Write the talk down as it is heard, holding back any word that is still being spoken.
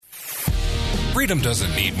Freedom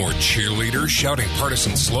doesn't need more cheerleaders shouting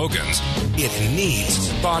partisan slogans. It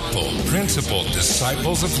needs thoughtful, principled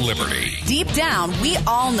disciples of liberty. Deep down, we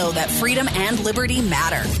all know that freedom and liberty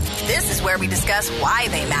matter. This is where we discuss why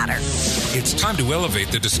they matter. It's time to elevate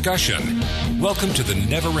the discussion. Welcome to the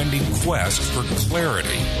never-ending quest for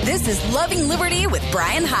clarity. This is Loving Liberty with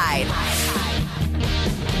Brian Hyde.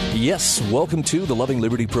 Yes, welcome to the Loving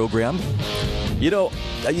Liberty program. You know,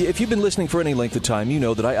 if you've been listening for any length of time, you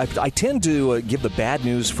know that I tend to give the bad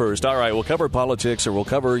news first. All right, we'll cover politics or we'll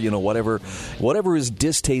cover, whatever is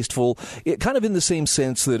distasteful. It kind of in the same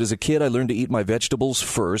sense that as a kid, I learned to eat my vegetables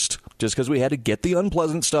first just because we had to get the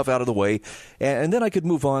unpleasant stuff out of the way. And then I could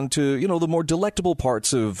move on to, the more delectable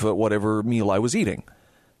parts of whatever meal I was eating.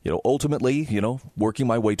 Ultimately, working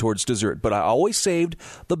my way towards dessert. But I always saved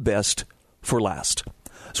the best for last.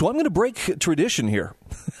 So I'm going to break tradition here.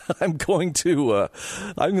 I'm going to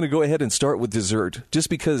go ahead and start with dessert, just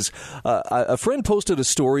because a friend posted a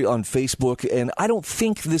story on Facebook, and I don't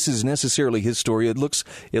think this is necessarily his story. It looks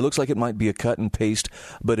like it might be a cut and paste,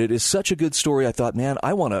 but it is such a good story. I thought, man,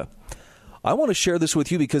 I want to share this with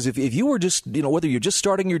you, because if you were just, whether you're just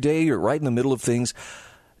starting your day or right in the middle of things,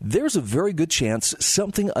 there's a very good chance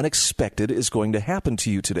something unexpected is going to happen to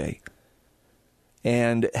you today.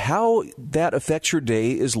 And how that affects your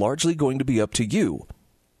day is largely going to be up to you.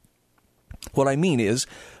 What I mean is,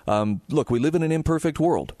 look, we live in an imperfect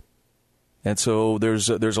world. And so there's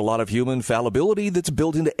a lot of human fallibility that's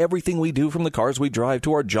built into everything we do, from the cars we drive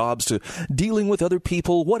to our jobs to dealing with other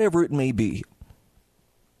people, whatever it may be.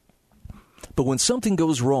 But when something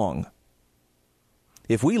goes wrong,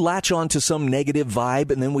 if we latch on to some negative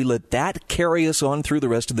vibe and then we let that carry us on through the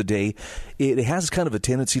rest of the day, it has kind of a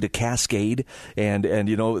tendency to cascade and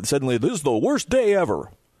suddenly this is the worst day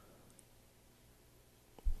ever.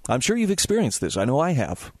 I'm sure you've experienced this. I know I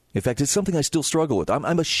have. In fact, it's something I still struggle with.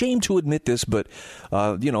 I'm ashamed to admit this, but,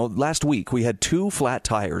 last week we had 2 flat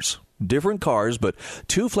tires. Different cars, but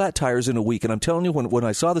 2 flat tires in a week. And I'm telling you, when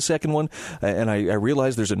I saw the second one and I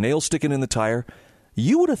realized there's a nail sticking in the tire,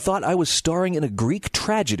 you would have thought I was starring in a Greek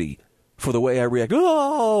tragedy for the way I react.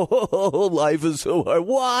 Oh, life is so hard.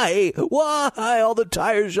 Why? All the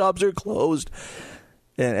tire shops are closed.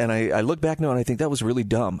 And I look back now and I think that was really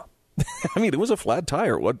dumb. I mean, it was a flat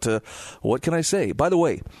tire. What can I say? By the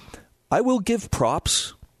way, I will give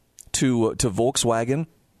props to Volkswagen.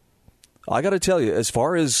 I got to tell you, as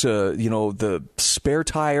far as, the spare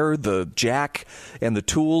tire, the jack, and the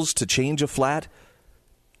tools to change a flat,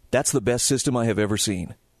 that's the best system I have ever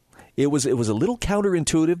seen. It was a little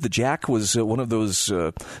counterintuitive. The jack was one of those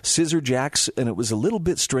scissor jacks, and it was a little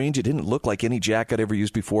bit strange. It didn't look like any jack I'd ever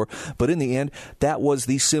used before. But in the end, that was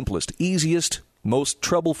the simplest, easiest, most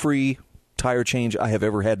trouble-free tire change I have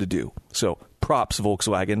ever had to do. So, props,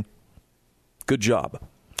 Volkswagen. Good job.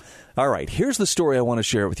 All right, here's the story I want to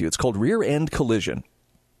share with you. It's called Rear-End Collision.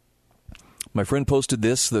 My friend posted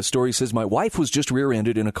this. The story says, my wife was just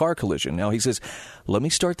rear-ended in a car collision. Now, he says, let me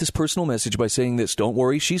start this personal message by saying this. Don't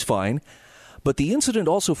worry, she's fine. But the incident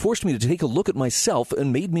also forced me to take a look at myself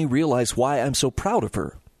and made me realize why I'm so proud of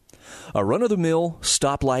her. A run-of-the-mill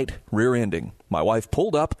stoplight rear-ending. My wife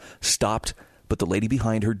pulled up, stopped, but the lady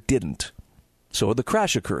behind her didn't. So the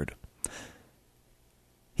crash occurred.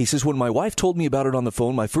 He says, when my wife told me about it on the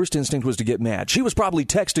phone, my first instinct was to get mad. She was probably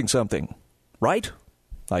texting something. Right?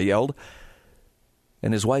 I yelled.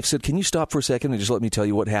 And his wife said, can you stop for a second and just let me tell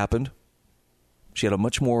you what happened? She had a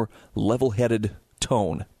much more level-headed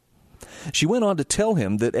tone. She went on to tell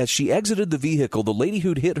him that as she exited the vehicle, the lady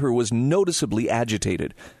who'd hit her was noticeably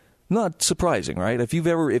agitated. Not surprising, right? If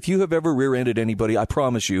you have ever rear-ended anybody, I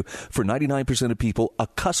promise you, for 99% of people, a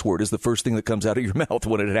cuss word is the first thing that comes out of your mouth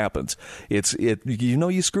when it happens.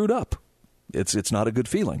 You screwed up. It's not a good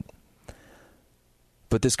feeling.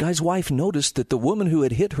 But this guy's wife noticed that the woman who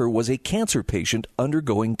had hit her was a cancer patient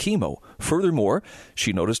undergoing chemo. Furthermore,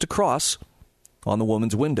 she noticed a cross on the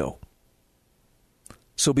woman's window.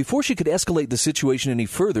 So before she could escalate the situation any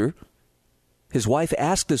further, his wife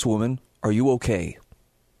asked this woman, are you okay?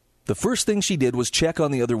 The first thing she did was check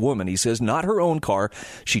on the other woman. He says, not her own car.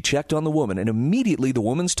 She checked on the woman, and immediately the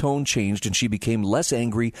woman's tone changed and she became less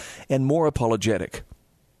angry and more apologetic.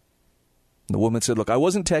 The woman said, look, I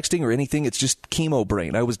wasn't texting or anything. It's just chemo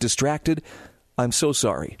brain. I was distracted. I'm so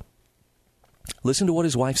sorry. Listen to what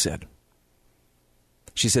his wife said.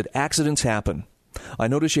 She said, accidents happen. I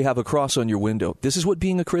notice you have a cross on your window. This is what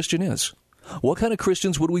being a Christian is. What kind of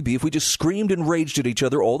Christians would we be if we just screamed and raged at each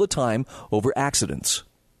other all the time over accidents?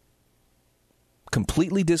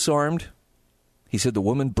 Completely disarmed, he said the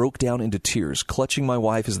woman broke down into tears, clutching my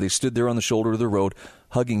wife as they stood there on the shoulder of the road,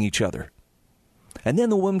 hugging each other. And then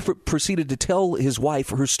the woman proceeded to tell his wife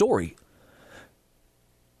her story.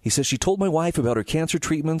 He says she told my wife about her cancer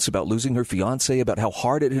treatments, about losing her fiancé, about how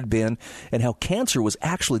hard it had been, and how cancer was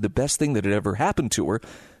actually the best thing that had ever happened to her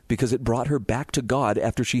because it brought her back to God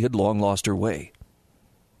after she had long lost her way.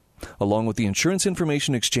 Along with the insurance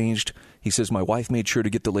information exchanged, he says my wife made sure to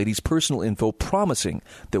get the lady's personal info, promising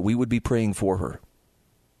that we would be praying for her.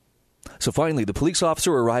 So finally, the police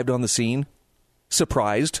officer arrived on the scene,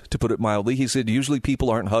 surprised, to put it mildly. He said usually people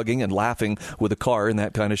aren't hugging and laughing with a car in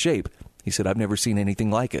that kind of shape. He said, I've never seen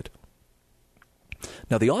anything like it.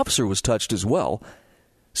 Now, the officer was touched as well,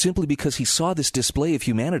 simply because he saw this display of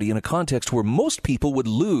humanity in a context where most people would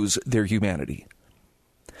lose their humanity.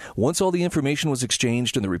 Once all the information was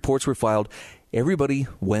exchanged and the reports were filed, everybody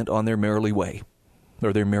went on their merry way.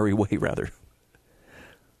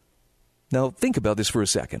 Now, think about this for a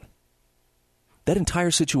second. That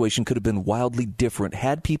entire situation could have been wildly different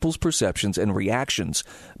had people's perceptions and reactions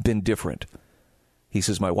been different. He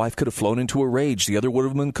says, my wife could have flown into a rage. The other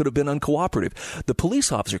woman could have been uncooperative. The police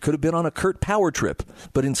officer could have been on a curt power trip.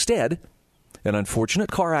 But instead, an unfortunate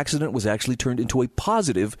car accident was actually turned into a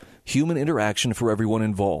positive human interaction for everyone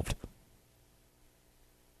involved.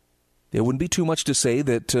 It wouldn't be too much to say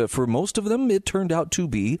that for most of them, it turned out to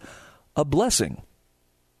be a blessing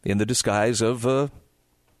in the disguise of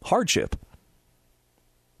hardship.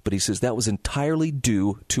 But he says that was entirely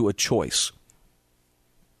due to a choice.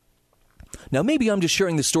 Now, maybe I'm just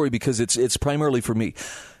sharing this story because it's primarily for me.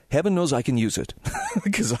 Heaven knows I can use it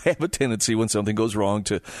because I have a tendency when something goes wrong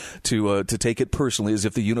to take it personally as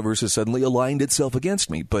if the universe has suddenly aligned itself against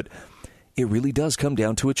me. But it really does come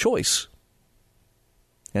down to a choice.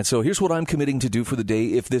 And so here's what I'm committing to do for the day.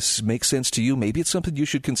 If this makes sense to you, maybe it's something you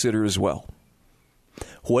should consider as well.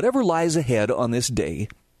 Whatever lies ahead on this day,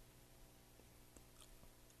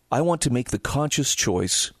 I want to make the conscious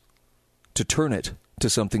choice to turn it to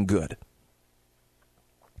something good.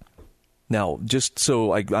 Now, just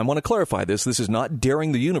so I want to clarify this is not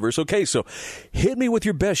daring the universe. Okay, so hit me with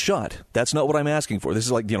your best shot. That's not what I'm asking for. This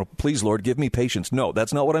is like, please, Lord, give me patience. No,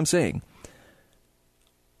 that's not what I'm saying.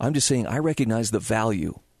 I'm just saying I recognize the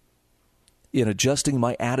value in adjusting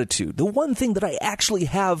my attitude. The one thing that I actually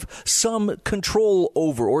have some control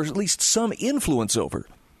over, or at least some influence over.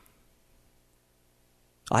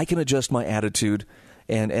 I can adjust my attitude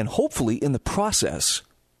and hopefully in the process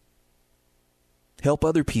help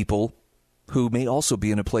other people who may also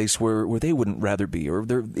be in a place where they wouldn't rather be, or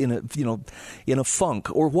they're in a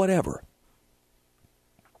funk or whatever.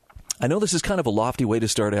 I know this is kind of a lofty way to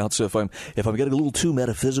start out, so if I'm getting a little too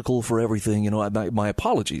metaphysical for everything, my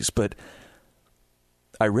apologies. But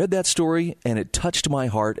I read that story and it touched my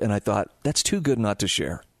heart, and I thought that's too good not to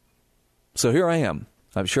share. So here I am.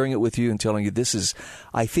 I'm sharing it with you and telling you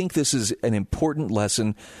I think this is an important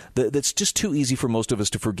lesson that's just too easy for most of us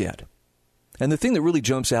to forget. And the thing that really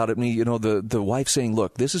jumps out at me, the wife saying,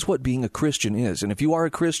 look, this is what being a Christian is. And if you are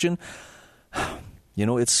a Christian,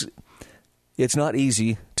 it's not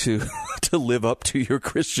easy to live up to your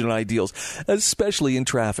Christian ideals, especially in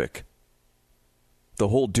traffic. The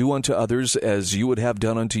whole do unto others as you would have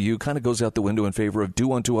done unto you kind of goes out the window in favor of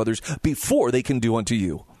do unto others before they can do unto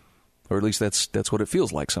you. Or at least that's what it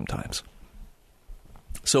feels like sometimes.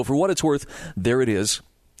 So for what it's worth, there it is.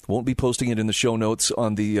 Won't be posting it in the show notes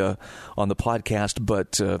on the podcast,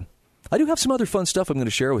 but I do have some other fun stuff I'm going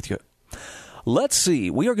to share with you. Let's see.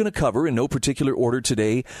 We are going to cover, in no particular order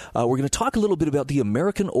today, we're going to talk a little bit about the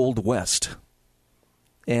American Old West.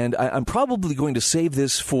 And I'm probably going to save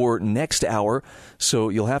this for next hour, so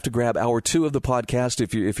you'll have to grab hour 2 of the podcast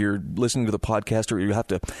if you're listening to the podcast, or you have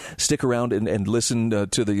to stick around and listen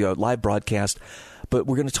to the live broadcast. But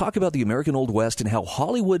we're going to talk about the American Old West and how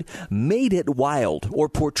Hollywood made it wild, or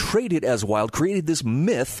portrayed it as wild, created this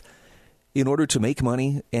myth in order to make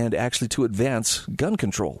money and actually to advance gun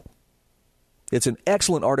control. It's an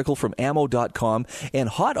excellent article from ammo.com, and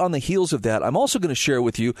hot on the heels of that, I'm also going to share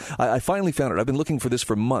with you, I finally found it, I've been looking for this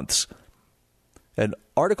for months, an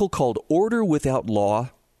article called Order Without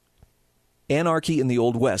Law, Anarchy in the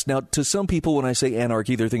Old West. Now, to some people, when I say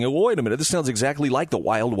anarchy, they're thinking, well, wait a minute, this sounds exactly like the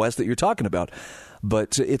Wild West that you're talking about.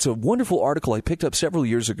 But it's a wonderful article I picked up several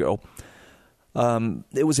years ago.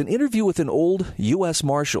 It was an interview with an old U.S.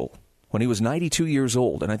 Marshal when he was 92 years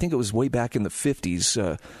old, and I think it was way back in the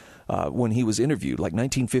 50s, when he was interviewed, like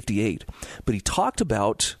 1958. But he talked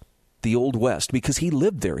about the Old West because he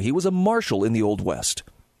lived there. He was a marshal in the Old West.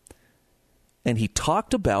 And he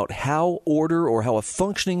talked about how order, or how a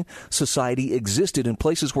functioning society existed in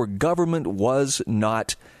places where government was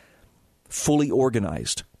not fully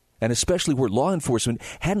organized, and especially where law enforcement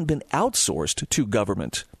hadn't been outsourced to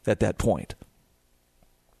government at that point.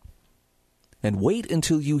 And wait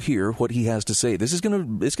until you hear what he has to say. It's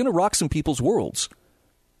going to rock some people's worlds.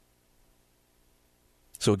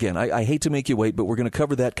 So again, I hate to make you wait, but we're going to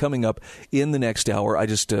cover that coming up in the next hour. I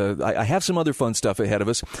have some other fun stuff ahead of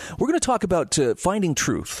us. We're going to talk about finding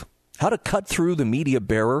truth, how to cut through the media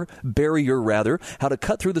barrier, how to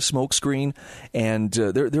cut through the smokescreen, and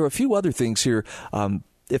there are a few other things here.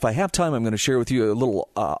 If I have time, I'm going to share with you a little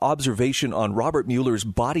observation on Robert Mueller's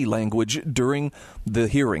body language during the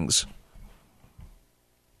hearings,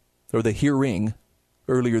 or the hearing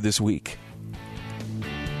earlier this week.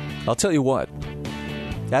 I'll tell you what.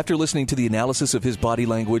 After listening to the analysis of his body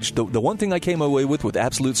language, the one thing I came away with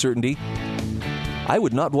absolute certainty, I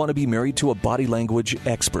would not want to be married to a body language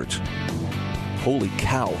expert. Holy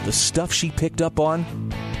cow, the stuff she picked up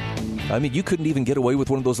on. I mean, you couldn't even get away with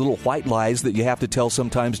one of those little white lies that you have to tell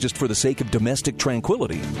sometimes just for the sake of domestic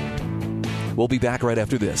tranquility. We'll be back right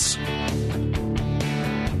after this.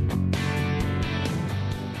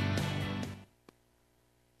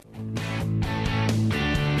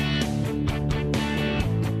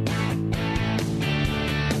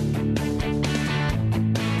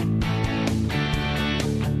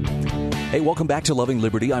 Hey, welcome back to Loving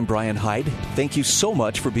Liberty. I'm Brian Hyde. Thank you so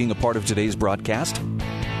much for being a part of today's broadcast.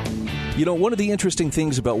 You know, one of the interesting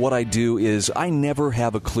things about what I do is I never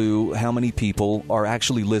have a clue how many people are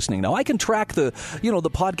actually listening. Now, I can track the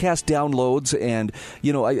podcast downloads, and,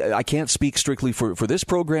 I can't speak strictly for this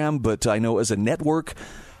program, but I know as a network,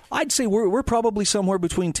 I'd say we're probably somewhere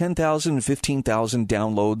between 10,000 and 15,000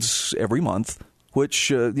 downloads every month. Which,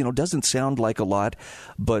 doesn't sound like a lot,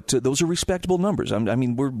 but those are respectable numbers. I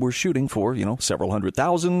mean, we're shooting for, several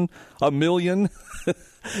 100,000, 1 million.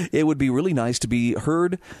 It would be really nice to be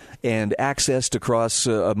heard and accessed across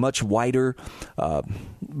a much wider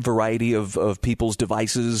variety of people's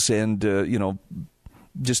devices and,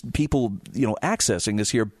 just people, accessing this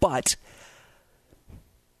here. But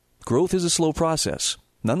growth is a slow process.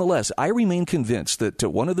 Nonetheless, I remain convinced that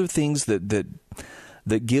one of the things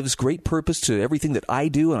that gives great purpose to everything that I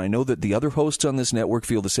do, and I know that the other hosts on this network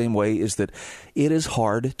feel the same way, is that it is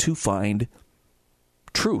hard to find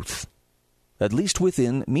truth, at least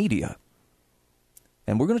within media.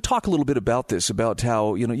 And we're going to talk a little bit about this, about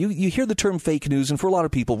how, you hear the term fake news, and for a lot of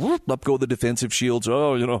people, up go the defensive shields.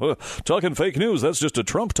 Oh, talking fake news, that's just a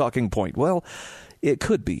Trump talking point. Well, it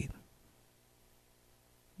could be.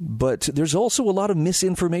 But there's also a lot of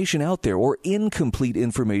misinformation out there, or incomplete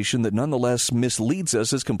information that nonetheless misleads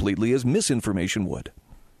us as completely as misinformation would.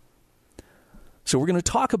 So we're going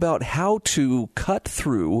to talk about how to cut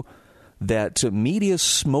through that media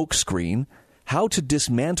smokescreen, how to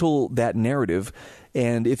dismantle that narrative,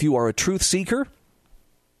 and if you are a truth seeker,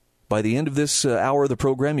 by the end of this hour of the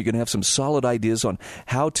program, you're going to have some solid ideas on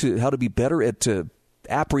how to be better at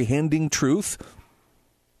apprehending truth.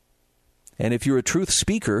 And if you're a truth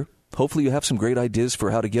speaker, hopefully you have some great ideas for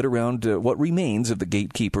how to get around what remains of the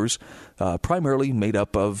gatekeepers, primarily made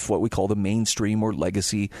up of what we call the mainstream or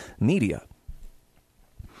legacy media.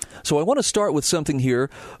 So I want to start with something here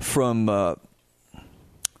from,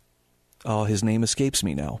 his name escapes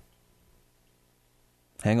me now.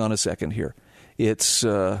 Hang on a second here. It's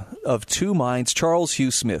of Two Minds, Charles Hugh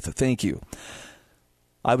Smith. Thank you.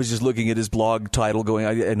 I was just looking at his blog title going,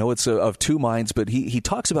 I know it's of Two Minds, but he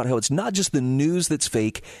talks about how it's not just the news that's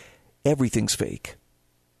fake, everything's fake.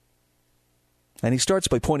 And he starts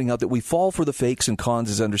by pointing out that we fall for the fakes and cons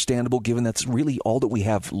is understandable, given that's really all that we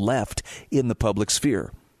have left in the public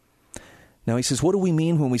sphere. Now he says, what do we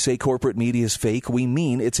mean when we say corporate media is fake? We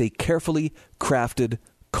mean it's a carefully crafted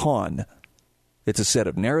con. It's a set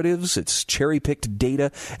of narratives, it's cherry-picked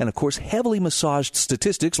data, and of course heavily massaged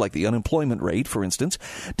statistics like the unemployment rate, for instance,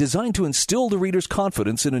 designed to instill the reader's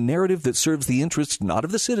confidence in a narrative that serves the interests not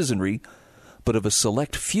of the citizenry, but of a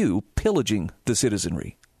select few pillaging the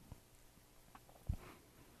citizenry.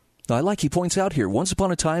 Now, he points out here, once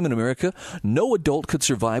upon a time in America, no adult could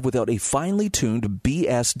survive without a finely tuned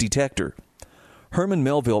BS detector. Herman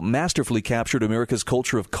Melville masterfully captured America's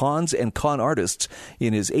culture of cons and con artists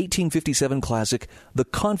in his 1857 classic, The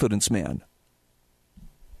Confidence Man.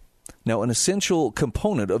 Now, an essential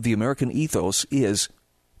component of the American ethos is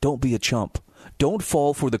don't be a chump. Don't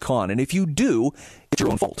fall for the con. And if you do, it's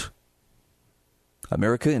your own fault.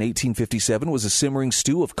 America in 1857 was a simmering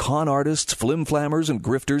stew of con artists, flim-flammers, and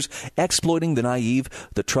grifters, exploiting the naive,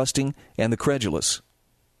 the trusting, and the credulous.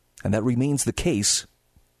 And that remains the case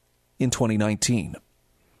in 2019.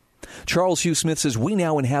 Charles Hugh Smith says, we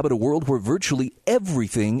now inhabit a world where virtually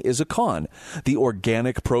everything is a con. The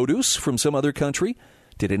organic produce from some other country.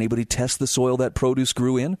 Did anybody test the soil that produce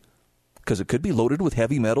grew in? Because it could be loaded with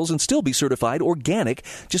heavy metals and still be certified organic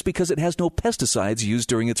just because it has no pesticides used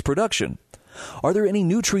during its production. Are there any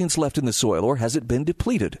nutrients left in the soil, or has it been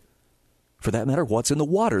depleted? For that matter, what's in the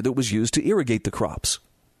water that was used to irrigate the crops?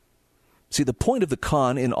 See, the point of the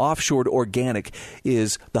con in offshored organic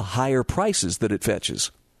is the higher prices that it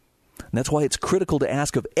fetches. And that's why it's critical to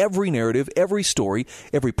ask of every narrative, every story,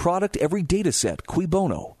 every product, every data set, cui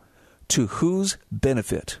bono, to whose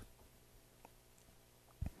benefit?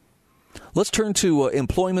 Let's turn to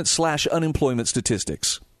employment/unemployment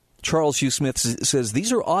statistics. Charles Hugh Smith says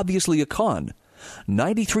these are obviously a con.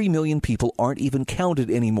 93 million people aren't even counted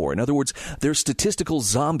anymore. In other words, they're statistical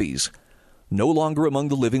zombies, no longer among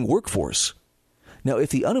the living workforce. Now, if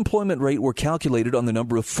the unemployment rate were calculated on the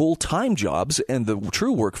number of full-time jobs and the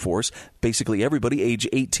true workforce, basically everybody age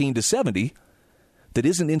 18 to 70, that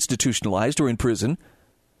isn't institutionalized or in prison,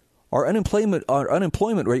 our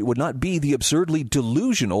unemployment rate would not be the absurdly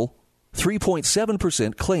delusional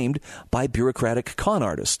 3.7% claimed by bureaucratic con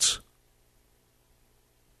artists.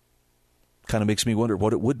 Kind of makes me wonder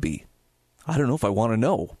what it would be. I don't know if I want to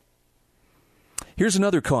know. Here's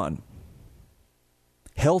another con.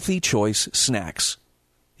 Healthy choice snacks.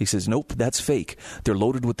 He says, nope, that's fake. They're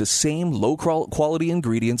loaded with the same low-quality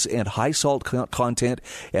ingredients and high-salt content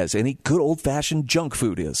as any good old-fashioned junk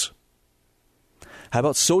food is. How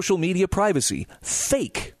about social media privacy?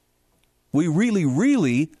 Fake. We really,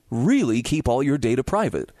 really, really keep all your data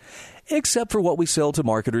private, except for what we sell to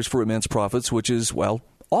marketers for immense profits, which is, well,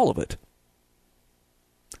 all of it.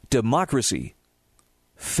 Democracy.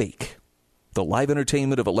 Fake. The live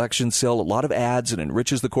entertainment of elections sell a lot of ads and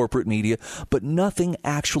enriches the corporate media, but nothing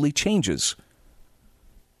actually changes.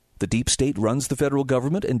 The deep state runs the federal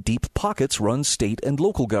government, and deep pockets run state and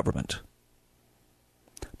local government.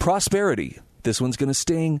 Prosperity. This one's going to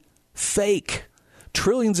sting. Fake.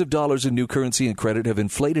 Trillions of dollars in new currency and credit have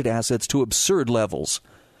inflated assets to absurd levels,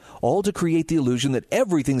 all to create the illusion that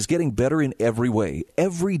everything's getting better in every way,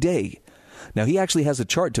 every day. Now, he actually has a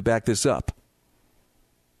chart to back this up.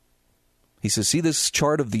 He says, see this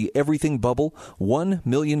chart of the everything bubble? $1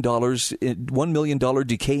 million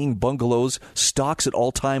decaying bungalows, stocks at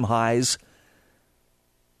all-time highs.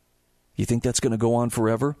 You think that's going to go on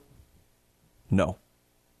forever? No.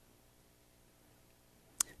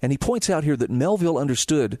 And he points out here that Melville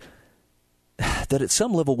understood that at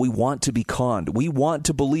some level we want to be conned. We want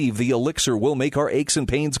to believe the elixir will make our aches and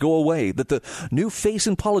pains go away, that the new face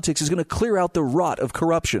in politics is going to clear out the rot of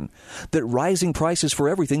corruption, that rising prices for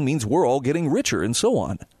everything means we're all getting richer, and so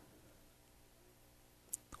on.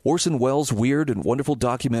 Orson Welles' weird and wonderful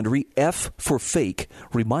documentary, F for Fake,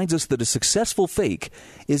 reminds us that a successful fake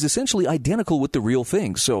is essentially identical with the real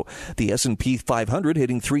thing. So the S&P 500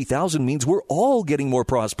 hitting 3,000 means we're all getting more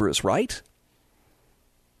prosperous, right?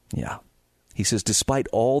 Yeah. He says, despite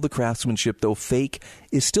all the craftsmanship, though, fake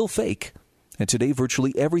is still fake. And today,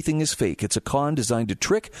 virtually everything is fake. It's a con designed to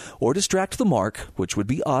trick or distract the mark, which would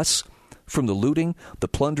be us, from the looting, the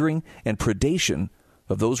plundering, and predation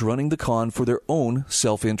of those running the con for their own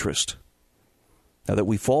self-interest. Now, that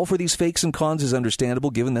we fall for these fakes and cons is understandable,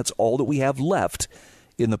 given that's all that we have left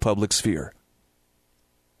in the public sphere.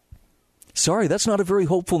 Sorry, that's not a very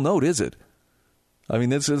hopeful note, is it? I mean,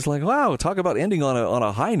 this is like, wow, talk about ending on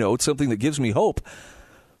a high note, something that gives me hope.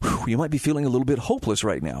 Whew, you might be feeling a little bit hopeless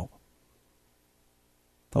right now.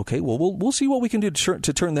 Okay, well, we'll see what we can do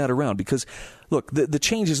to turn that around, because, look, the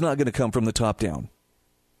change is not going to come from the top down.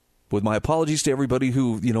 With my apologies to everybody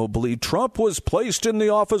who, believed Trump was placed in the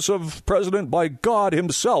office of president by God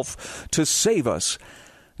himself to save us.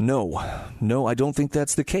 No, I don't think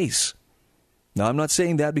that's the case. Now, I'm not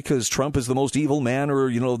saying that because Trump is the most evil man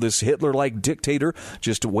or, this Hitler-like dictator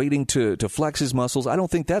just waiting to flex his muscles. I don't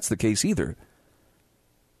think that's the case either.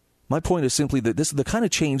 My point is simply that the kind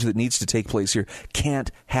of change that needs to take place here can't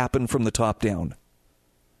happen from the top down.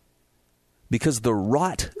 Because the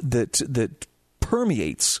rot that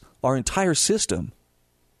permeates our entire system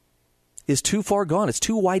is too far gone. It's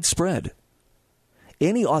too widespread.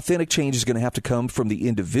 Any authentic change is going to have to come from the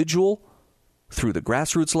individual through the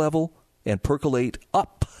grassroots level and percolate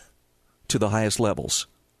up to the highest levels.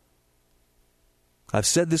 I've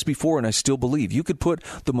said this before, and I still believe you could put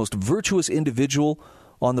the most virtuous individual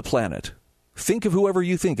on the planet. Think of whoever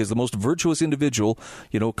you think is the most virtuous individual,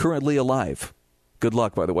 currently alive. Good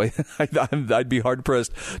luck, by the way. I'd be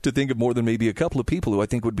hard-pressed to think of more than maybe a couple of people who I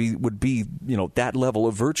think would be that level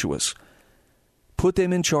of virtuous. Put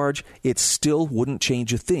them in charge, it still wouldn't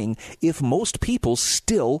change a thing if most people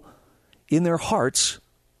still, in their hearts,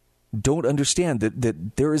 don't understand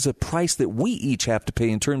that there is a price that we each have to pay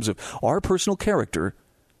in terms of our personal character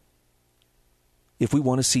if we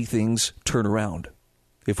want to see things turn around,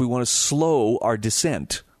 if we want to slow our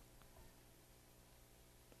descent.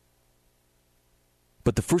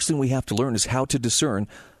 But the first thing we have to learn is how to discern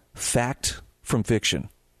fact from fiction,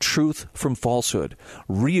 truth from falsehood,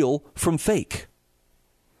 real from fake.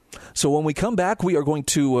 So when we come back, we are going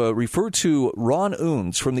to refer to Ron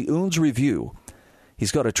Unz from the Unz Review.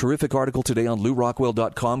 He's got a terrific article today on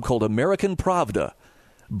LouRockwell.com called American Pravda,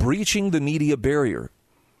 Breaching the Media Barrier.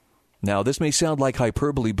 Now, this may sound like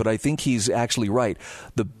hyperbole, but I think he's actually right.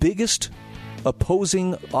 The biggest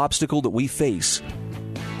opposing obstacle that we face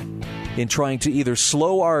in trying to either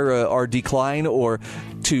slow our decline or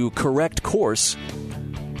to correct course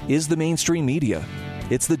is the mainstream media.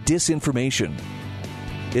 It's the disinformation.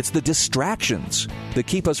 It's the distractions that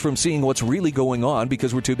keep us from seeing what's really going on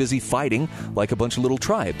because we're too busy fighting like a bunch of little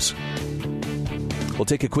tribes. We'll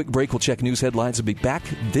take a quick break. We'll check news headlines and be back.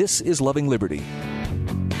 This is Loving Liberty.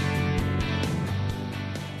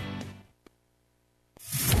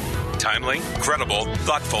 Timely, credible,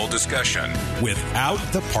 thoughtful discussion without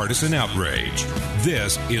the partisan outrage.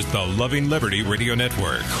 This is the Loving Liberty Radio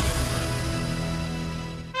Network.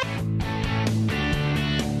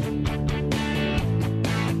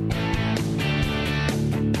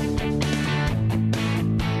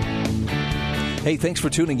 Hey, thanks for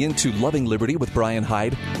tuning in to Loving Liberty with Brian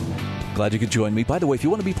Hyde. Glad you could join me. By the way, if you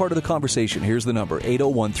want to be part of the conversation, here's the number,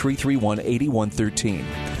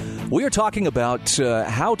 801-331-8113. We are talking about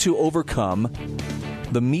how to overcome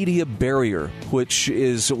the media barrier, which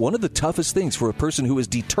is one of the toughest things for a person who is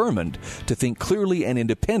determined to think clearly and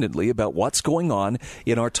independently about what's going on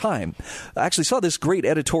in our time. I actually saw this great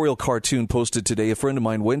editorial cartoon posted today. A friend of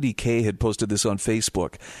mine, Wendy Kay, had posted this on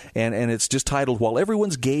Facebook, and it's just titled, While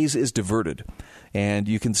Everyone's Gaze is Diverted. And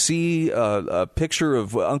you can see a picture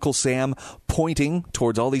of Uncle Sam pointing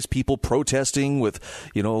towards all these people protesting with,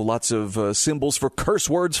 lots of symbols for curse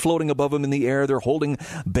words floating above them in the air. They're holding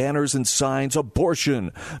banners and signs,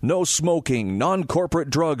 abortion, no smoking, non-corporate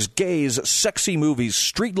drugs, gays, sexy movies,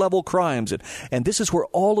 street-level crimes. And this is where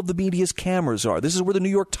all of the media's cameras are. This is where the New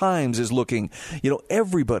York Times is looking.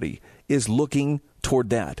 Everybody is looking toward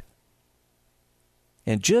that.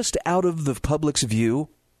 And just out of the public's view,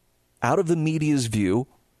 out of the media's view,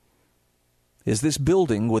 is this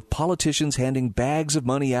building with politicians handing bags of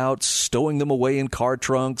money out, stowing them away in car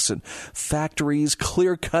trunks, and factories,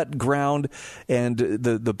 clear-cut ground, and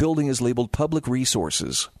the building is labeled public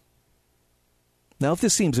resources. Now, if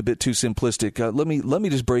this seems a bit too simplistic, let me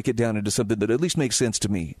just break it down into something that at least makes sense to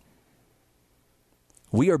me.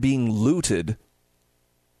 We are being looted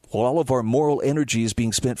while all of our moral energy is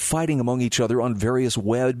being spent fighting among each other on various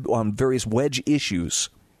wedge issues.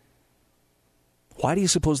 Why do you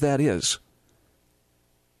suppose that is?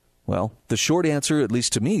 Well, the short answer, at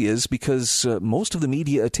least to me, is because most of the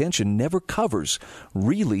media attention never covers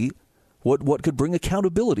really what could bring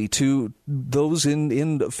accountability to those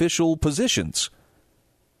in official positions.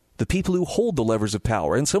 The people who hold the levers of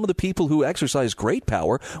power, and some of the people who exercise great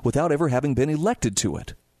power without ever having been elected to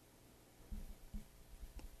it.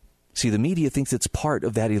 See, the media thinks it's part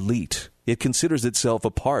of that elite. It considers itself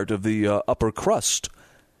a part of the upper crust.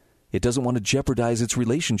 It doesn't want to jeopardize its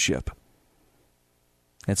relationship.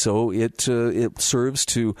 And so it serves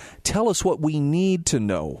to tell us what we need to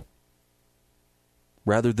know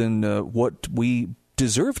rather than what we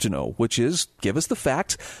deserve to know, which is give us the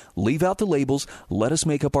facts, leave out the labels, let us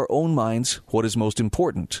make up our own minds what is most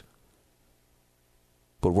important.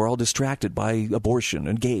 But we're all distracted by abortion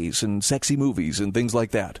and gays and sexy movies and things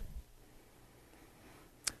like that.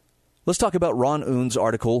 Let's talk about Ron Unz's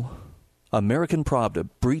article, American Pravda,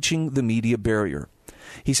 Breaching the Media Barrier.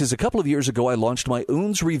 He says, a couple of years ago, I launched my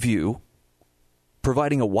Unz Review,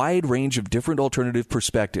 providing a wide range of different alternative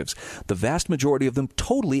perspectives, the vast majority of them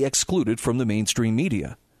totally excluded from the mainstream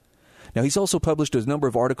media. Now, he's also published a number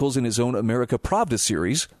of articles in his own American Pravda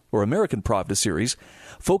series,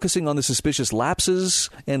 focusing on the suspicious lapses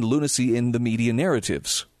and lunacy in the media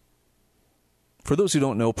narratives. For those who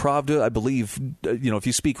don't know, Pravda, I believe, if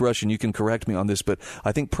you speak Russian, you can correct me on this, but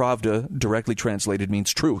I think Pravda, directly translated,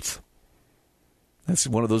 means truth. That's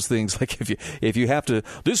one of those things, like if you have to,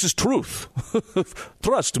 this is truth,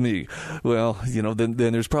 trust me. Well, then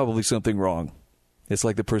there's probably something wrong. It's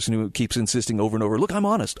like the person who keeps insisting over and over, look, I'm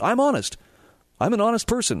honest. I'm an honest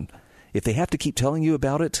person. If they have to keep telling you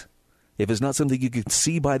about it, if it's not something you can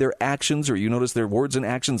see by their actions or you notice their words and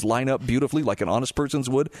actions line up beautifully like an honest person's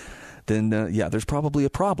would, then, there's probably a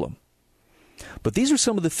problem. But these are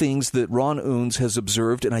some of the things that Ron Unz has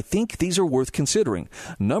observed, and I think these are worth considering.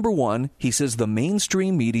 Number one, he says the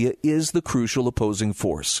mainstream media is the crucial opposing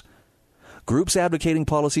force. Groups advocating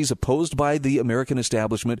policies opposed by the American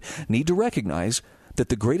establishment need to recognize that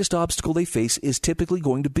the greatest obstacle they face is typically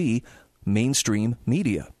going to be mainstream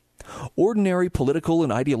media. Ordinary political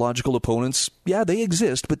and ideological opponents, they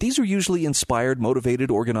exist, but these are usually inspired,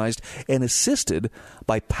 motivated, organized, and assisted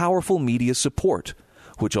by powerful media support,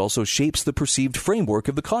 which also shapes the perceived framework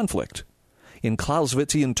of the conflict. In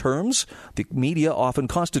Clausewitzian terms, the media often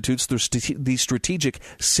constitutes the strategic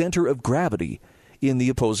center of gravity in the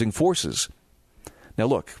opposing forces. Now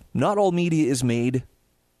look, not all media is made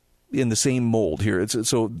in the same mold here.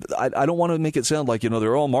 So I don't want to make it sound like,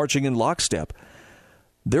 they're all marching in lockstep.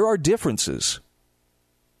 There are differences,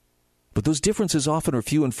 but those differences often are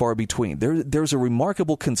few and far between. There's a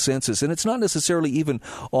remarkable consensus, and it's not necessarily even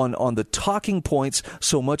on the talking points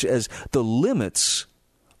so much as the limits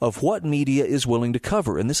of what media is willing to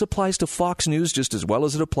cover. And this applies to Fox News just as well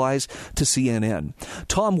as it applies to CNN.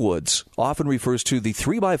 Tom Woods often refers to the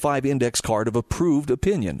 3x5 index card of approved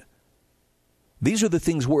opinion. These are the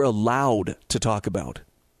things we're allowed to talk about.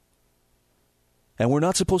 And we're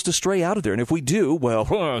not supposed to stray out of there. And if we do, well,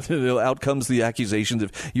 out comes the accusations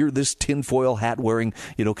of you're this tinfoil hat-wearing,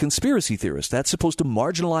 conspiracy theorist. That's supposed to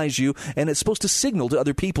marginalize you, and it's supposed to signal to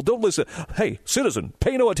other people, don't listen. Hey, citizen,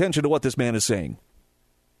 pay no attention to what this man is saying.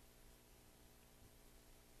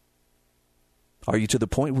 Are you to the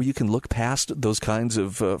point where you can look past those kinds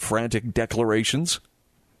of frantic declarations?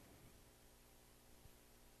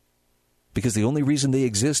 Because the only reason they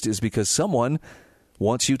exist is because someone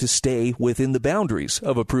wants you to stay within the boundaries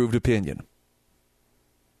of approved opinion.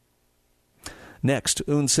 Next,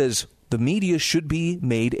 Un says the media should be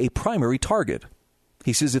made a primary target.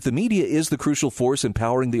 He says if the media is the crucial force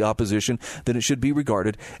empowering the opposition, then it should be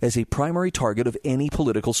regarded as a primary target of any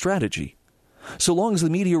political strategy. So long as the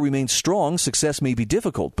media remains strong, success may be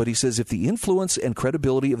difficult. But he says if the influence and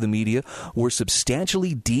credibility of the media were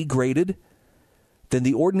substantially degraded, then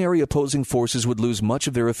the ordinary opposing forces would lose much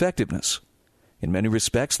of their effectiveness. In many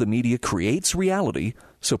respects, the media creates reality,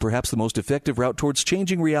 so perhaps the most effective route towards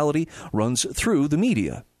changing reality runs through the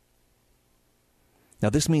media. Now,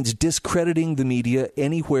 this means discrediting the media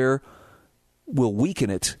anywhere will weaken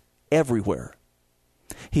it everywhere.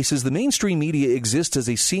 He says the mainstream media exists as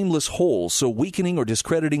a seamless whole, so weakening or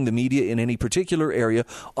discrediting the media in any particular area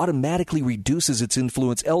automatically reduces its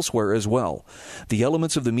influence elsewhere as well. The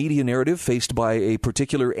elements of the media narrative faced by a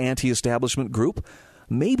particular anti-establishment group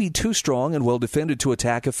may be too strong and well defended to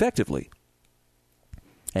attack effectively.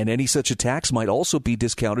 And any such attacks might also be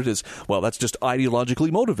discounted as, well, that's just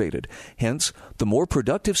ideologically motivated. Hence, the more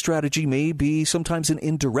productive strategy may be sometimes an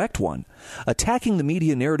indirect one, attacking the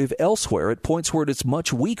media narrative elsewhere at points where it's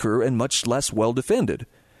much weaker and much less well defended.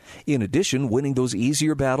 In addition, winning those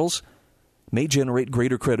easier battles may generate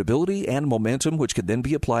greater credibility and momentum, which could then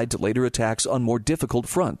be applied to later attacks on more difficult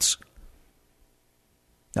fronts.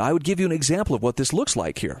 Now, I would give you an example of what this looks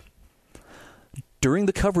like here. During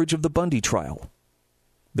the coverage of the Bundy trial,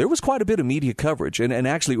 there was quite a bit of media coverage, and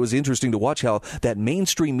actually it was interesting to watch how that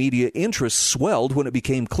mainstream media interest swelled when it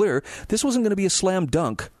became clear this wasn't going to be a slam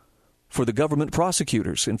dunk for the government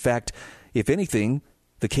prosecutors. In fact, if anything,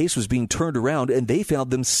 the case was being turned around, and they found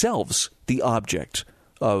themselves the object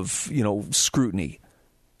of, scrutiny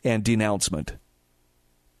and denouncement.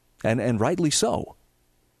 And rightly so.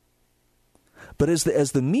 But as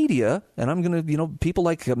the media, and I'm going to, people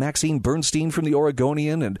like Maxine Bernstein from the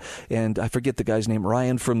Oregonian and I forget the guy's name,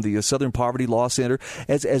 Ryan from the Southern Poverty Law Center,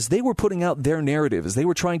 as they were putting out their narrative, as they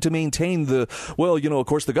were trying to maintain of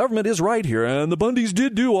course the government is right here, and the Bundys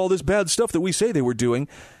did do all this bad stuff that we say they were doing,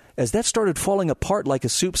 as that started falling apart like a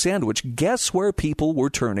soup sandwich, guess where people were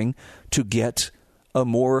turning to get a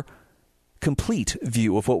more complete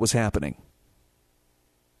view of what was happening?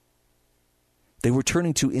 They were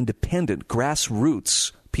turning to independent,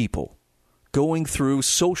 grassroots people, going through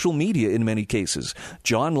social media in many cases.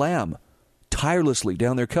 John Lamb, tirelessly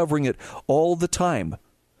down there covering it all the time.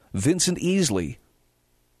 Vincent Easley,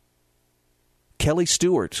 Kelly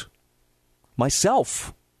Stewart,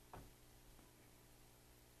 myself.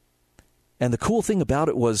 And the cool thing about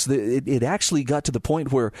it was that it actually got to the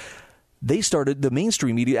point where the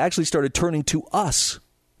mainstream media actually started turning to us,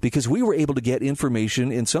 because we were able to get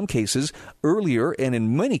information in some cases earlier and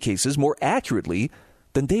in many cases more accurately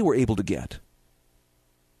than they were able to get.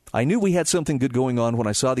 I knew we had something good going on when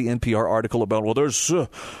I saw the NPR article about, well,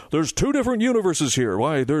 there's two different universes here.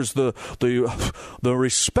 Why, there's the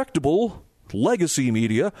respectable legacy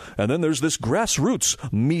media, and then there's this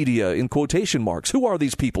grassroots media in quotation marks. Who are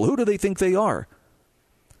these people? Who do they think they are?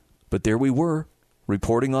 But there we were,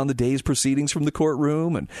 reporting on the day's proceedings from the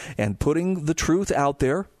courtroom and putting the truth out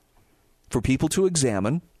there for people to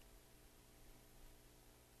examine.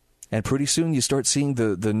 And pretty soon you start seeing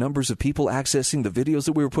the numbers of people accessing the videos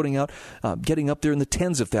that we were putting out, getting up there in the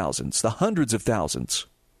tens of thousands, the hundreds of thousands.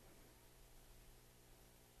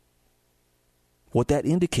 What that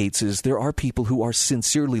indicates is there are people who are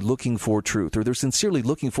sincerely looking for truth, or they're sincerely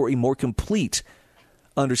looking for a more complete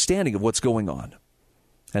understanding of what's going on.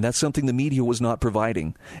 And that's something the media was not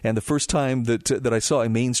providing. And the first time that I saw a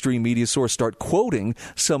mainstream media source start quoting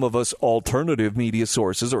some of us alternative media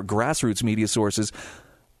sources or grassroots media sources,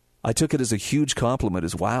 I took it as a huge compliment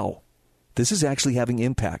as, wow, this is actually having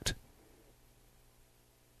impact.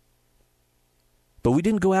 But we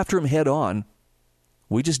didn't go after him head on.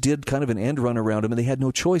 We just did kind of an end run around him, and they had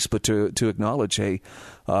no choice but to acknowledge, hey,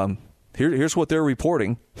 here's what they're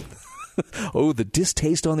reporting. Oh, the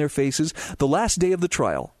distaste on their faces. The last day of the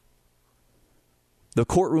trial, the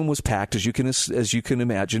courtroom was packed, as you can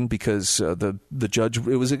imagine, because the judge,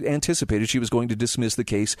 it was anticipated she was going to dismiss the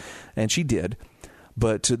case, and she did.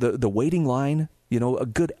 But the waiting line, a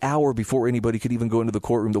good hour before anybody could even go into the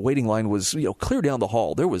courtroom, the waiting line was, clear down the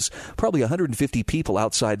hall. There was probably 150 people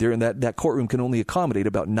outside there, and that courtroom can only accommodate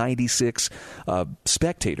about 96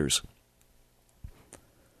 spectators.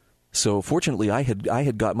 So fortunately, I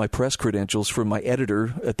had got my press credentials from my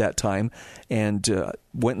editor at that time, and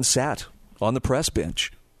went and sat on the press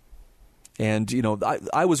bench. And,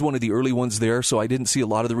 I was one of the early ones there, so I didn't see a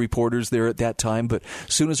lot of the reporters there at that time. But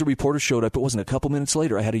as soon as a reporter showed up, it wasn't a couple minutes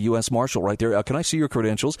later, I had a U.S. Marshal right there. Can I see your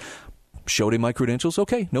credentials? Showed him my credentials.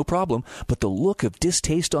 Okay, no problem. But the look of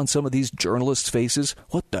distaste on some of these journalists' faces,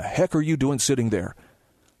 what the heck are you doing sitting there?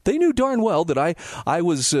 They knew darn well that I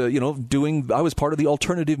was, I was part of the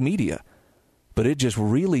alternative media. But it just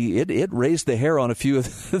really, it raised the hair on a few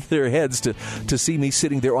of their heads to see me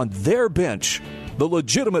sitting there on their bench, the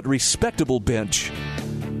legitimate, respectable bench,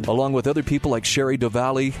 along with other people like Sherry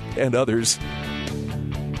Duvally and others.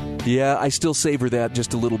 Yeah, I still savor that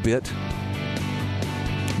just a little bit.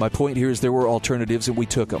 My point here is there were alternatives and we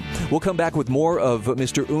took them. We'll come back with more of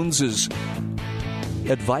Mr. Unz's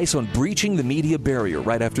advice on breaching the media barrier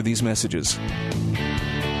right after these messages.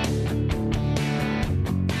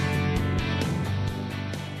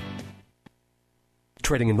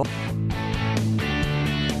 Trading in.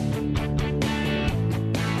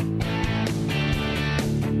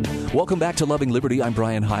 Welcome back to Loving Liberty. I'm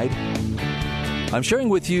Brian Hyde. I'm sharing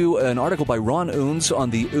with you an article by Ron Unz on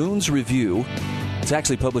the Unz Review. It's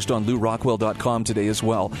actually published on LouRockwell.com today as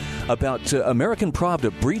well, about American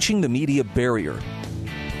Pravda breaching the media barrier.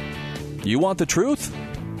 You want the truth?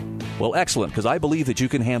 Well, excellent, because I believe that you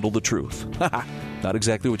can handle the truth. Not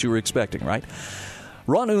exactly what you were expecting, right?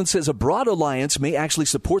 Ron Unz says a broad alliance may actually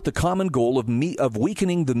support the common goal of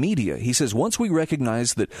weakening the media. He says once we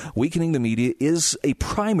recognize that weakening the media is a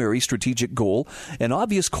primary strategic goal, an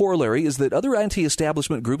obvious corollary is that other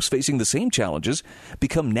anti-establishment groups facing the same challenges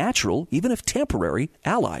become natural, even if temporary,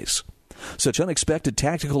 allies. Such unexpected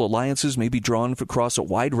tactical alliances may be drawn across a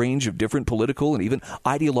wide range of different political and even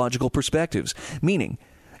ideological perspectives, meaning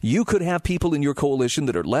you could have people in your coalition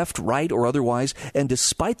that are left, right, or otherwise, and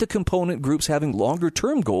despite the component groups having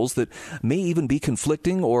longer-term goals that may even be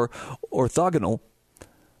conflicting or orthogonal,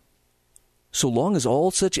 so long as all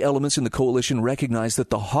such elements in the coalition recognize that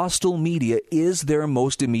the hostile media is their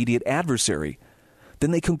most immediate adversary, then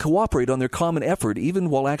they can cooperate on their common effort even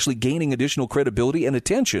while actually gaining additional credibility and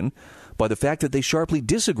attention by the fact that they sharply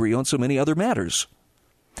disagree on so many other matters.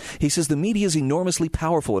 He says the media is enormously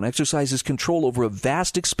powerful and exercises control over a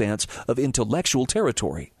vast expanse of intellectual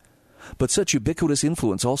territory. But such ubiquitous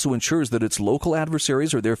influence also ensures that its local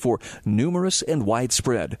adversaries are therefore numerous and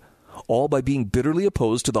widespread, all by being bitterly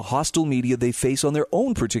opposed to the hostile media they face on their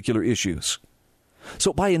own particular issues.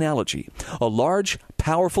 So by analogy, a large,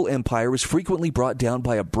 powerful empire is frequently brought down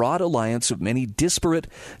by a broad alliance of many disparate,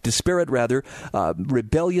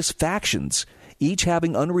 rebellious factions, each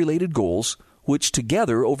having unrelated goals, which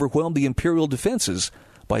together overwhelmed the imperial defenses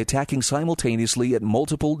by attacking simultaneously at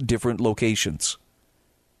multiple different locations.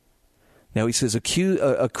 Now, he says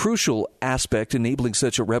a crucial aspect enabling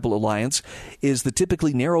such a rebel alliance is the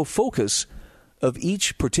typically narrow focus of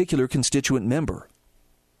each particular constituent member.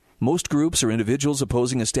 Most groups or individuals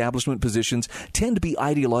opposing establishment positions tend to be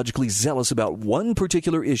ideologically zealous about one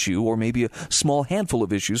particular issue or maybe a small handful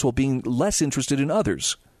of issues while being less interested in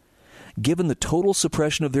others. Given the total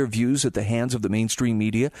suppression of their views at the hands of the mainstream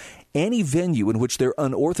media, any venue in which their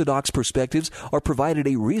unorthodox perspectives are provided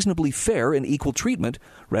a reasonably fair and equal treatment,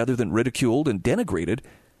 rather than ridiculed and denigrated,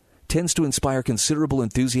 tends to inspire considerable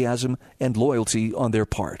enthusiasm and loyalty on their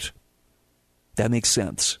part. That makes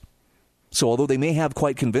sense. So although they may have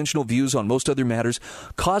quite conventional views on most other matters,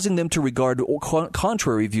 causing them to regard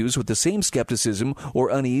contrary views with the same skepticism or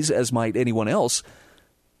unease as might anyone else,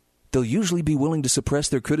 they'll usually be willing to suppress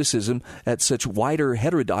their criticism at such wider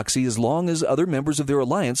heterodoxy as long as other members of their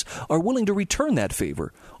alliance are willing to return that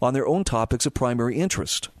favor on their own topics of primary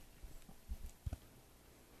interest.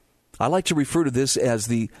 I like to refer to this as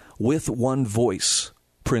the with one voice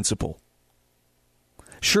principle.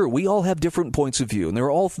 Sure, we all have different points of view, and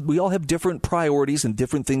we all have different priorities and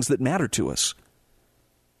different things that matter to us.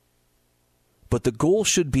 But the goal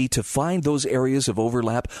should be to find those areas of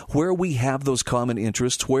overlap where we have those common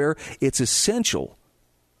interests, where it's essential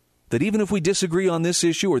that even if we disagree on this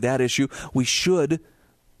issue or that issue, we should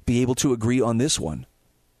be able to agree on this one.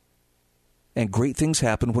 And great things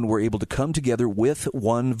happen when we're able to come together with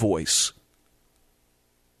one voice,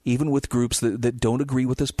 even with groups that don't agree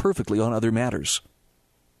with us perfectly on other matters.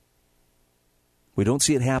 We don't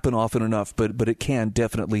see it happen often enough, but it can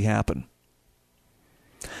definitely happen.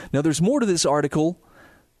 Now, there's more to this article,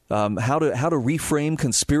 how to reframe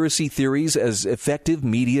conspiracy theories as effective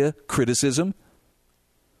media criticism,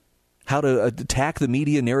 how to attack the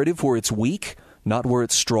media narrative where it's weak, not where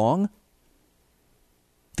it's strong,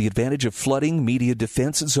 the advantage of flooding media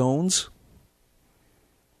defense zones.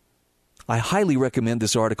 I highly recommend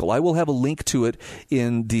this article. I will have a link to it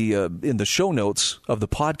in the show notes of the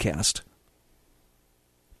podcast.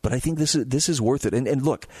 But I think this is worth it. And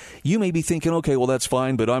look, you may be thinking, okay, well, that's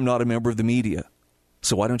fine, but I'm not a member of the media.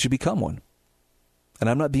 So why don't you become one? And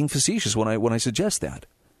I'm not being facetious when I suggest that.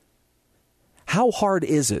 How hard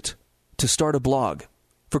is it to start a blog?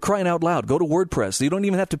 For crying out loud, go to WordPress. You don't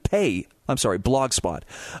even have to pay. I'm sorry, Blogspot.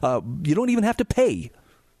 You don't even have to pay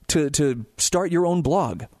to start your own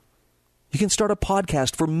blog. You can start a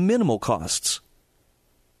podcast for minimal costs.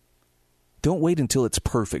 Don't wait until it's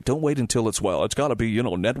perfect. Don't wait until it's got to be,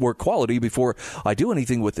 network quality before I do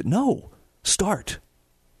anything with it. No. Start.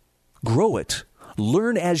 Grow it.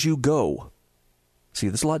 Learn as you go. See,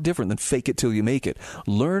 this is a lot different than fake it till you make it.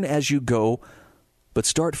 Learn as you go, but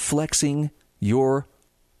start flexing your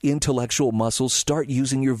intellectual muscles. Start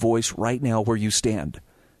using your voice right now where you stand.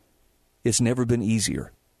 It's never been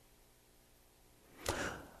easier.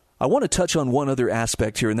 I want to touch on one other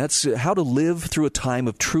aspect here, and that's how to live through a time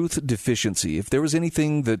of truth deficiency. If there was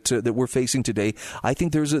anything that we're facing today, I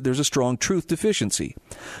think there's a strong truth deficiency.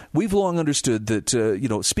 We've long understood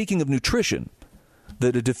that, speaking of nutrition,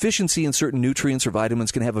 that a deficiency in certain nutrients or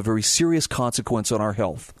vitamins can have a very serious consequence on our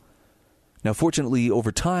health. Now, fortunately,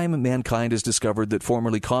 over time, mankind has discovered that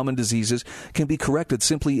formerly common diseases can be corrected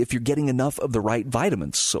simply if you're getting enough of the right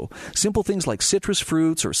vitamins. So simple things like citrus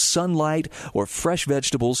fruits or sunlight or fresh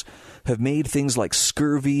vegetables have made things like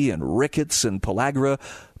scurvy and rickets and pellagra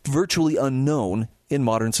virtually unknown in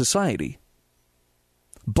modern society.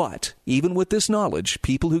 But even with this knowledge,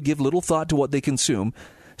 people who give little thought to what they consume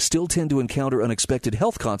still tend to encounter unexpected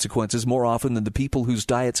health consequences more often than the people whose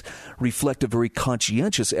diets reflect a very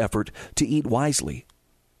conscientious effort to eat wisely.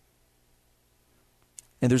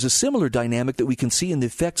 And there's a similar dynamic that we can see in the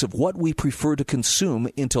effects of what we prefer to consume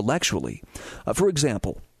intellectually. For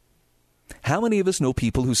example, how many of us know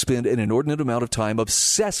people who spend an inordinate amount of time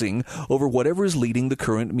obsessing over whatever is leading the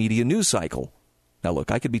current media news cycle? Now, look,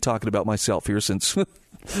 I could be talking about myself here since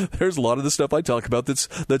there's a lot of the stuff I talk about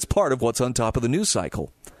that's part of what's on top of the news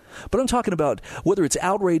cycle. But I'm talking about whether it's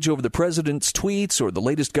outrage over the president's tweets or the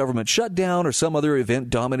latest government shutdown or some other event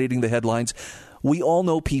dominating the headlines. We all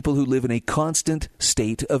know people who live in a constant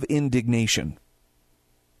state of indignation.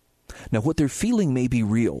 Now, what they're feeling may be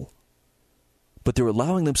real, but they're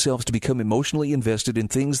allowing themselves to become emotionally invested in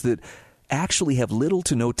things that actually have little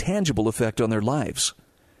to no tangible effect on their lives.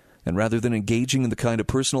 And rather than engaging in the kind of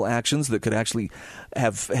personal actions that could actually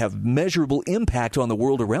have measurable impact on the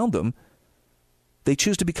world around them, they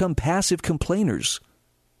choose to become passive complainers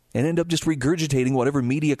and end up just regurgitating whatever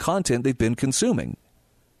media content they've been consuming.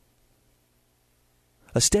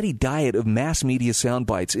 A steady diet of mass media sound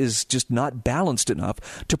bites is just not balanced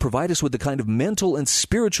enough to provide us with the kind of mental and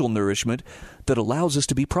spiritual nourishment that allows us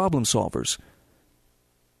to be problem solvers.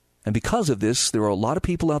 And because of this, there are a lot of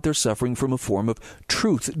people out there suffering from a form of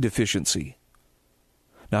truth deficiency.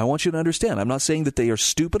 Now, I want you to understand, I'm not saying that they are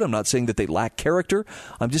stupid. I'm not saying that they lack character.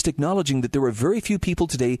 I'm just acknowledging that there are very few people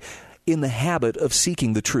today in the habit of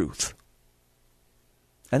seeking the truth.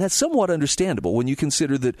 And that's somewhat understandable when you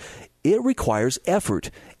consider that it requires effort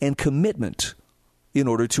and commitment in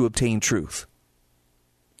order to obtain truth.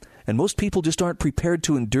 And most people just aren't prepared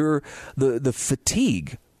to endure the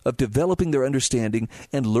fatigue of developing their understanding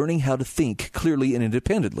and learning how to think clearly and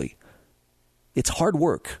independently. It's hard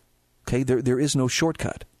work. Okay, there is no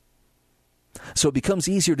shortcut. So it becomes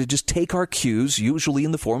easier to just take our cues, usually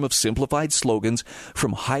in the form of simplified slogans,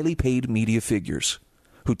 from highly paid media figures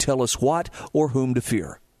who tell us what or whom to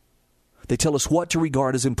fear. They tell us what to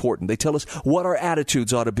regard as important. They tell us what our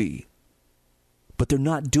attitudes ought to be. But they're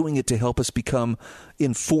not doing it to help us become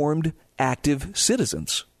informed, active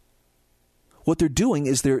citizens. What they're doing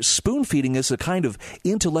is they're spoon-feeding us a kind of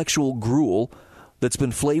intellectual gruel that's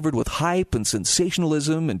been flavored with hype and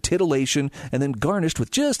sensationalism and titillation and then garnished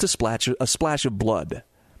with just a splash of blood.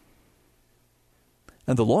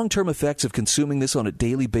 And the long-term effects of consuming this on a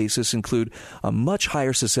daily basis include a much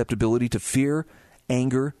higher susceptibility to fear,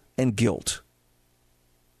 anger, and guilt,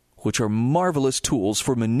 which are marvelous tools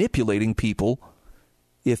for manipulating people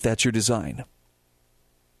if that's your design.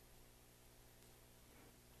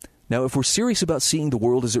 Now, if we're serious about seeing the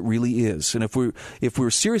world as it really is, and if we're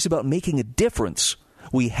serious about making a difference,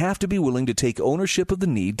 we have to be willing to take ownership of the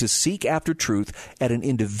need to seek after truth at an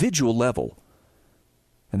individual level.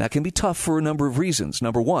 And that can be tough for a number of reasons.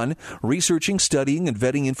 Number one, researching, studying, and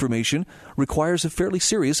vetting information requires a fairly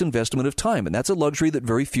serious investment of time, and that's a luxury that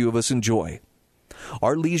very few of us enjoy.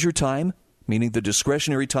 Our leisure time, meaning the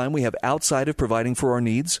discretionary time we have outside of providing for our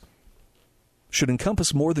needs, should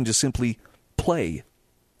encompass more than just simply play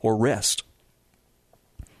or rest.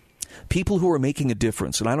 People who are making a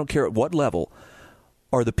difference, and I don't care at what level,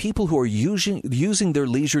 are the people who are using their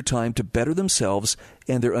leisure time to better themselves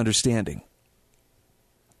and their understanding.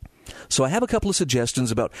 So I have a couple of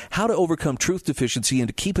suggestions about how to overcome truth deficiency and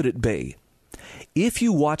to keep it at bay. If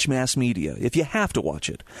you watch mass media, if you have to watch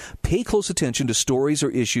it, pay close attention to stories or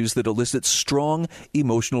issues that elicit strong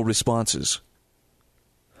emotional responses.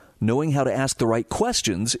 Knowing how to ask the right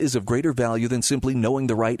questions is of greater value than simply knowing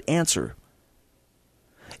the right answer.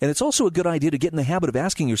 And it's also a good idea to get in the habit of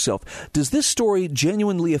asking yourself, does this story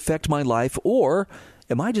genuinely affect my life, or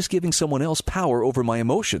am I just giving someone else power over my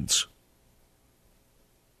emotions?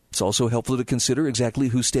 It's also helpful to consider exactly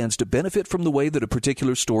who stands to benefit from the way that a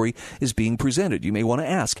particular story is being presented. You may want to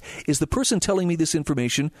ask, is the person telling me this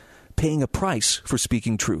information paying a price for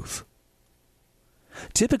speaking truth?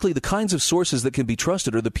 Typically, the kinds of sources that can be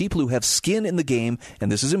trusted are the people who have skin in the game,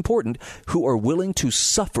 and this is important, who are willing to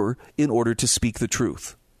suffer in order to speak the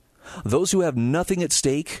truth. Those who have nothing at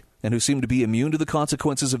stake and who seem to be immune to the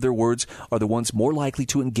consequences of their words are the ones more likely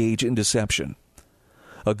to engage in deception.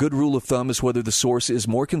 A good rule of thumb is whether the source is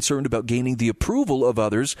more concerned about gaining the approval of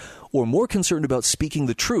others or more concerned about speaking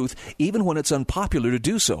the truth, even when it's unpopular to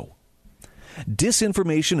do so.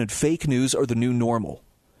 Disinformation and fake news are the new normal.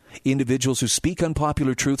 Individuals who speak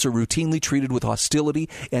unpopular truths are routinely treated with hostility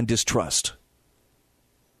and distrust.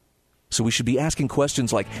 So we should be asking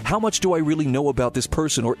questions like, how much do I really know about this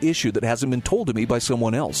person or issue that hasn't been told to me by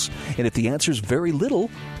someone else? And if the answer is very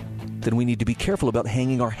little, then we need to be careful about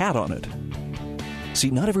hanging our hat on it. See,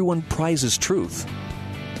 not everyone prizes truth,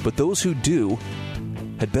 but those who do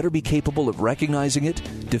had better be capable of recognizing it,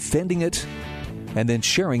 defending it, and then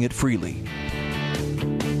sharing it freely.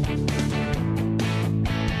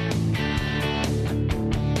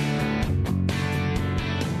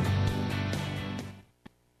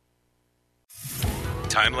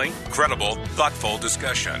 Timely, credible, thoughtful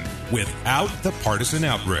discussion without the partisan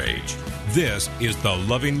outrage. This is the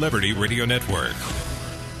Loving Liberty Radio Network.